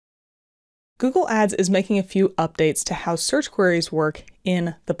Google Ads is making a few updates to how search queries work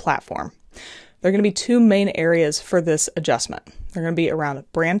in the platform. There are going to be two main areas for this adjustment. They're going to be around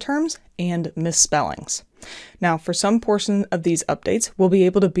brand terms and misspellings. Now, for some portion of these updates, we'll be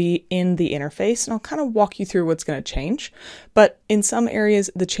able to be in the interface, and I'll kind of walk you through what's going to change. But in some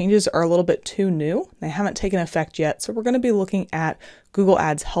areas, the changes are a little bit too new. They haven't taken effect yet, so we're going to be looking at Google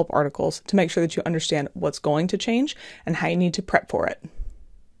Ads help articles to make sure that you understand what's going to change and how you need to prep for it.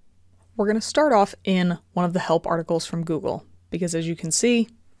 We're going to start off in one of the help articles from Google, because as you can see,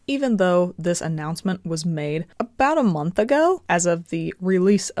 even though this announcement was made about a month ago, as of the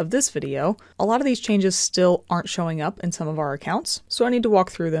release of this video, a lot of these changes still aren't showing up in some of our accounts, so I need to walk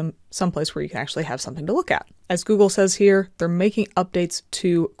through them someplace where you can actually have something to look at. As Google says here, they're making updates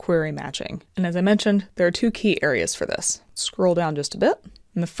to query matching, and as I mentioned, there are two key areas for this. Scroll down just a bit,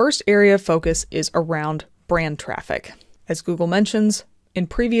 and the first area of focus is around brand traffic. As Google mentions, in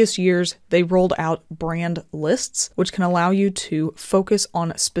previous years, they rolled out brand lists, which can allow you to focus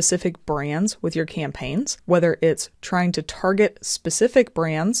on specific brands with your campaigns, whether it's trying to target specific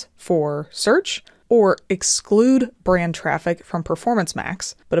brands for search or exclude brand traffic from Performance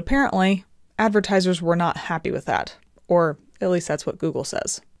Max. But apparently, advertisers were not happy with that, or at least that's what Google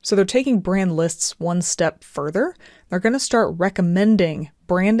says. So they're taking brand lists one step further. They're going to start recommending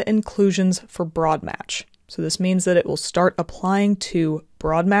brand inclusions for broad match. So this means that it will start applying to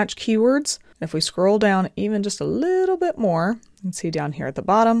broad match keywords. And if we scroll down even just a little bit more, you can see down here at the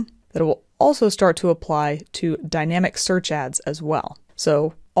bottom that it will also start to apply to dynamic search ads as well.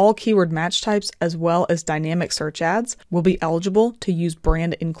 So all keyword match types as well as dynamic search ads will be eligible to use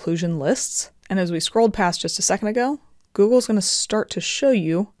brand inclusion lists. And as we scrolled past just a second ago, Google's going to start to show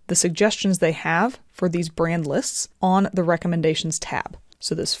you the suggestions they have for these brand lists on the recommendations tab.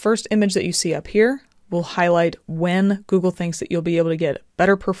 So this first image that you see up here will highlight when Google thinks that you'll be able to get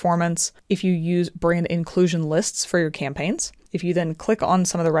better performance if you use brand inclusion lists for your campaigns. If you then click on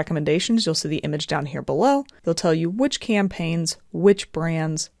some of the recommendations, you'll see the image down here below. They'll tell you which campaigns, which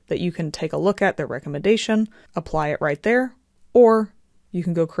brands that you can take a look at their recommendation, apply it right there, or you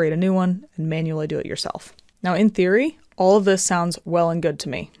can go create a new one and manually do it yourself. Now, in theory, all of this sounds well and good to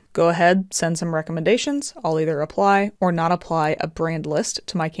me. Go ahead, send some recommendations. I'll either apply or not apply a brand list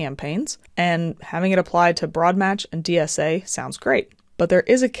to my campaigns, and having it applied to broad match and DSA sounds great. But there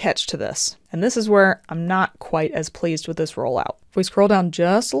is a catch to this, and this is where I'm not quite as pleased with this rollout. If we scroll down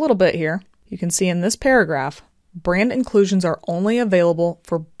just a little bit here, you can see in this paragraph, brand inclusions are only available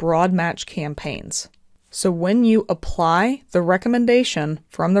for broad match campaigns. So when you apply the recommendation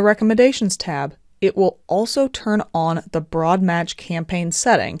from the recommendations tab, it will also turn on the broad match campaign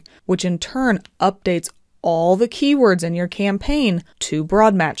setting, which in turn updates all the keywords in your campaign to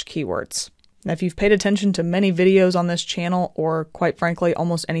broad match keywords. Now, if you've paid attention to many videos on this channel, or quite frankly,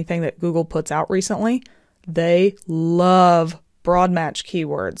 almost anything that Google puts out recently, they love broad match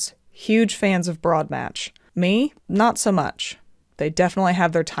keywords. Huge fans of broad match. Me, not so much. They definitely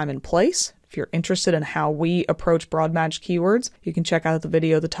have their time and place. If you're interested in how we approach broad match keywords, you can check out the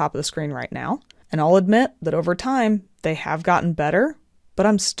video at the top of the screen right now. And I'll admit that over time, they have gotten better, but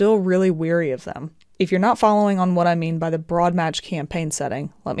I'm still really weary of them. If you're not following on what I mean by the broad match campaign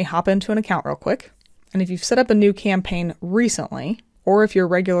setting, let me hop into an account real quick. And if you've set up a new campaign recently, or if you're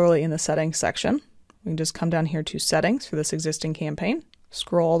regularly in the settings section, we can just come down here to settings for this existing campaign,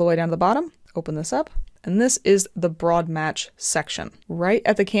 scroll all the way down to the bottom, open this up, and this is the broad match section. Right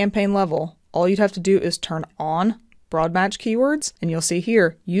at the campaign level, all you'd have to do is turn on broad match keywords, and you'll see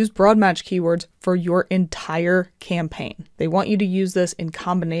here, use broad match keywords for your entire campaign. They want you to use this in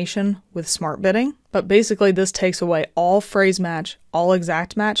combination with smart bidding, but basically this takes away all phrase match, all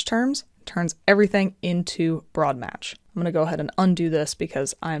exact match terms, turns everything into broad match. I'm going to go ahead and undo this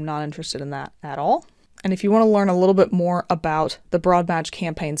because I'm not interested in that at all. And if you want to learn a little bit more about the broad match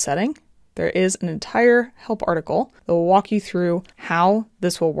campaign setting, there is an entire help article that will walk you through how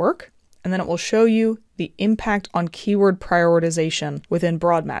this will work, and then it will show you the impact on keyword prioritization within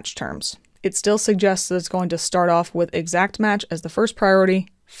broad match terms. It still suggests that it's going to start off with exact match as the first priority,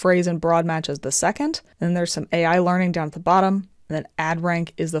 phrase and broad match as the second, and then there's some AI learning down at the bottom, and then ad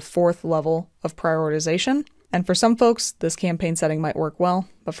rank is the fourth level of prioritization. And for some folks, this campaign setting might work well,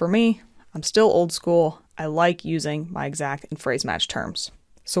 but for me, I'm still old school. I like using my exact and phrase match terms.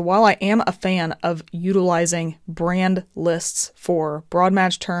 So while I am a fan of utilizing brand lists for broad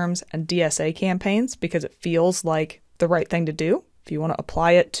match terms and DSA campaigns because it feels like the right thing to do, if you want to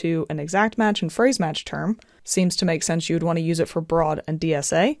apply it to an exact match and phrase match term, seems to make sense you'd want to use it for broad and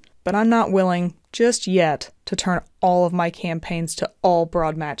DSA, but I'm not willing just yet to turn all of my campaigns to all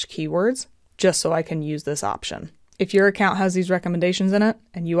broad match keywords just so I can use this option. If your account has these recommendations in it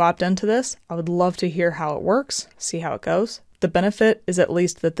and you opt into this, I would love to hear how it works, see how it goes. The benefit is at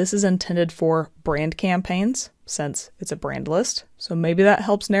least that this is intended for brand campaigns, since it's a brand list. So maybe that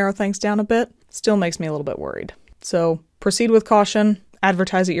helps narrow things down a bit. Still makes me a little bit worried. So proceed with caution,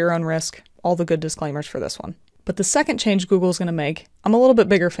 advertise at your own risk, all the good disclaimers for this one. But the second change Google's going to make, I'm a little bit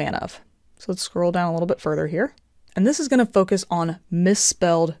bigger fan of. So let's scroll down a little bit further here. And this is going to focus on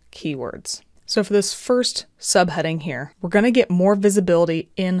misspelled keywords. So for this first subheading here, we're going to get more visibility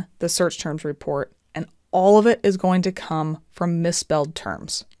in the search terms report, and all of it is going to come from misspelled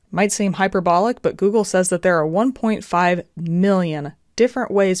terms. Might seem hyperbolic, but Google says that there are 1.5 million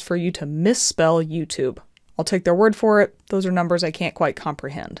different ways for you to misspell YouTube. I'll take their word for it. Those are numbers I can't quite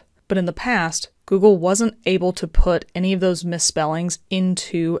comprehend. But in the past, Google wasn't able to put any of those misspellings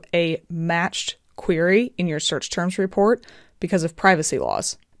into a matched query in your search terms report because of privacy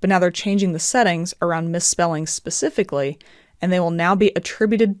laws. But now they're changing the settings around misspellings specifically, and they will now be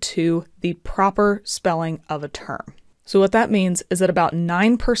attributed to the proper spelling of a term. So what that means is that about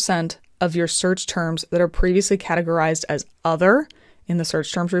 9% of your search terms that are previously categorized as other in the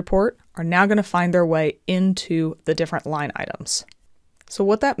search terms report are now going to find their way into the different line items. So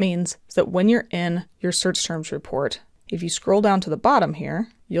what that means is that when you're in your search terms report, if you scroll down to the bottom here,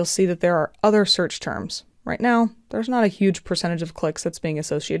 you'll see that there are other search terms. Right now, there's not a huge percentage of clicks that's being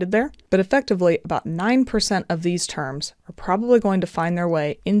associated there, but effectively about 9% of these terms are probably going to find their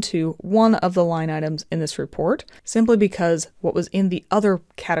way into one of the line items in this report, simply because what was in the other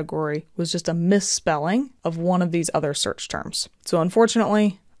category was just a misspelling of one of these other search terms. So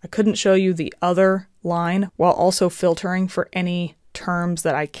unfortunately, I couldn't show you the other line while also filtering for any terms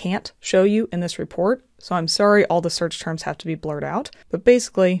that I can't show you in this report. So I'm sorry all the search terms have to be blurred out, but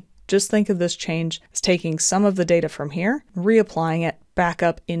basically, just think of this change as taking some of the data from here, reapplying it back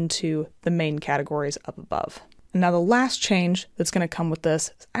up into the main categories up above. And now the last change that's going to come with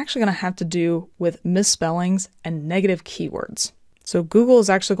this is actually going to have to do with misspellings and negative keywords. So Google is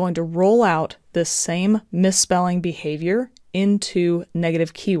actually going to roll out this same misspelling behavior into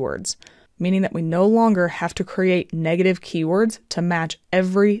negative keywords, meaning that we no longer have to create negative keywords to match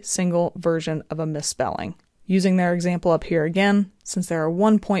every single version of a misspelling. Using their example up here again, since there are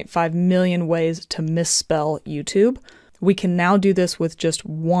 1.5 million ways to misspell YouTube, we can now do this with just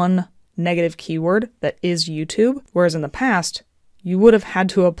one negative keyword that is YouTube, whereas in the past, you would have had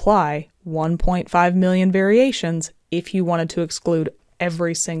to apply 1.5 million variations if you wanted to exclude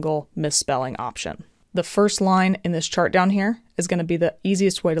every single misspelling option. The first line in this chart down here is going to be the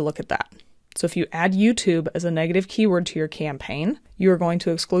easiest way to look at that. So if you add YouTube as a negative keyword to your campaign, you are going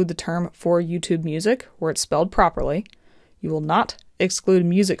to exclude the term for YouTube music where it's spelled properly. You will not exclude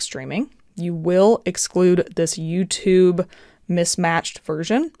music streaming. You will exclude this YouTube mismatched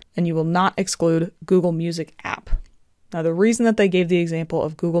version, and you will not exclude Google Music app. Now, the reason that they gave the example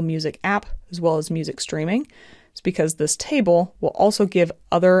of Google Music app as well as music streaming is because this table will also give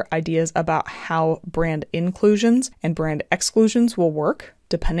other ideas about how brand inclusions and brand exclusions will work,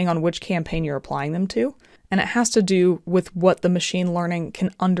 depending on which campaign you're applying them to. And it has to do with what the machine learning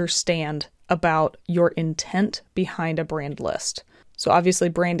can understand about your intent behind a brand list. So obviously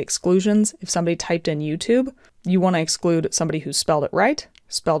brand exclusions, if somebody typed in YouTube, you want to exclude somebody who spelled it right,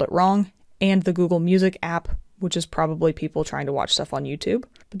 spelled it wrong, and the Google Music app, which is probably people trying to watch stuff on YouTube.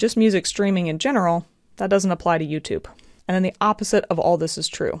 But just music streaming in general, that doesn't apply to YouTube. And then the opposite of all this is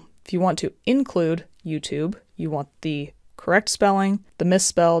true. If you want to include YouTube, you want the correct spelling, the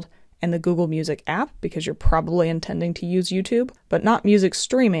misspelled, and the Google Music app because you're probably intending to use YouTube, but not music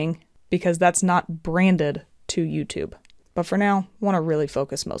streaming because that's not branded to YouTube. But for now, I want to really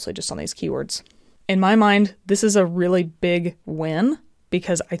focus mostly just on these keywords. In my mind, this is a really big win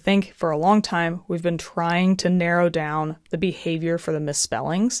because I think for a long time, we've been trying to narrow down the behavior for the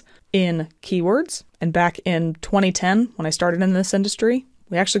misspellings in keywords. And back in 2010, when I started in this industry,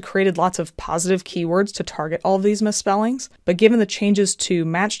 we actually created lots of positive keywords to target all of these misspellings. But given the changes to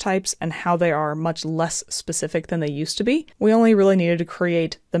match types and how they are much less specific than they used to be, we only really needed to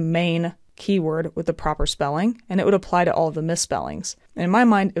create the main keyword with the proper spelling, and it would apply to all of the misspellings. And in my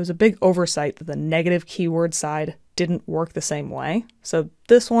mind, it was a big oversight that the negative keyword side didn't work the same way. So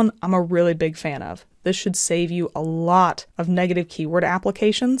this one, I'm a really big fan of. This should save you a lot of negative keyword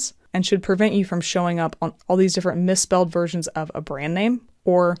applications and should prevent you from showing up on all these different misspelled versions of a brand name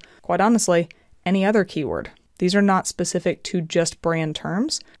or, quite honestly, any other keyword. These are not specific to just brand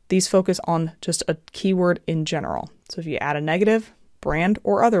terms. These focus on just a keyword in general. So if you add a negative, brand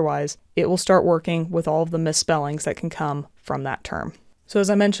or otherwise, it will start working with all of the misspellings that can come from that term. So as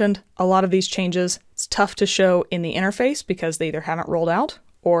I mentioned, a lot of these changes, it's tough to show in the interface because they either haven't rolled out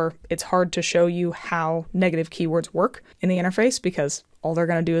or it's hard to show you how negative keywords work in the interface because all they're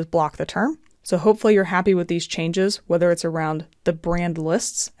going to do is block the term. So hopefully you're happy with these changes, whether it's around the brand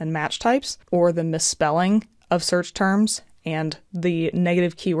lists and match types or the misspelling of search terms and the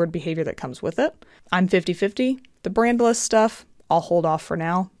negative keyword behavior that comes with it. I'm 50-50. The brand list stuff, I'll hold off for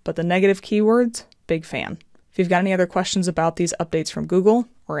now, but the negative keywords, big fan. If you've got any other questions about these updates from Google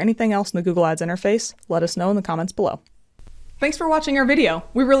or anything else in the Google Ads interface, let us know in the comments below. Thanks for watching our video.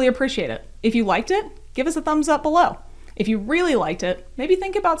 We really appreciate it. If you liked it, give us a thumbs up below. If you really liked it, maybe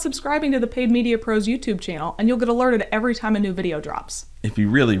think about subscribing to the Paid Media Pros YouTube channel and you'll get alerted every time a new video drops. If you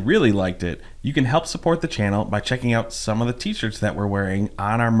really liked it, you can help support the channel by checking out some of the t-shirts that we're wearing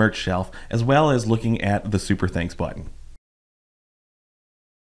on our merch shelf, as well as looking at the Super Thanks button.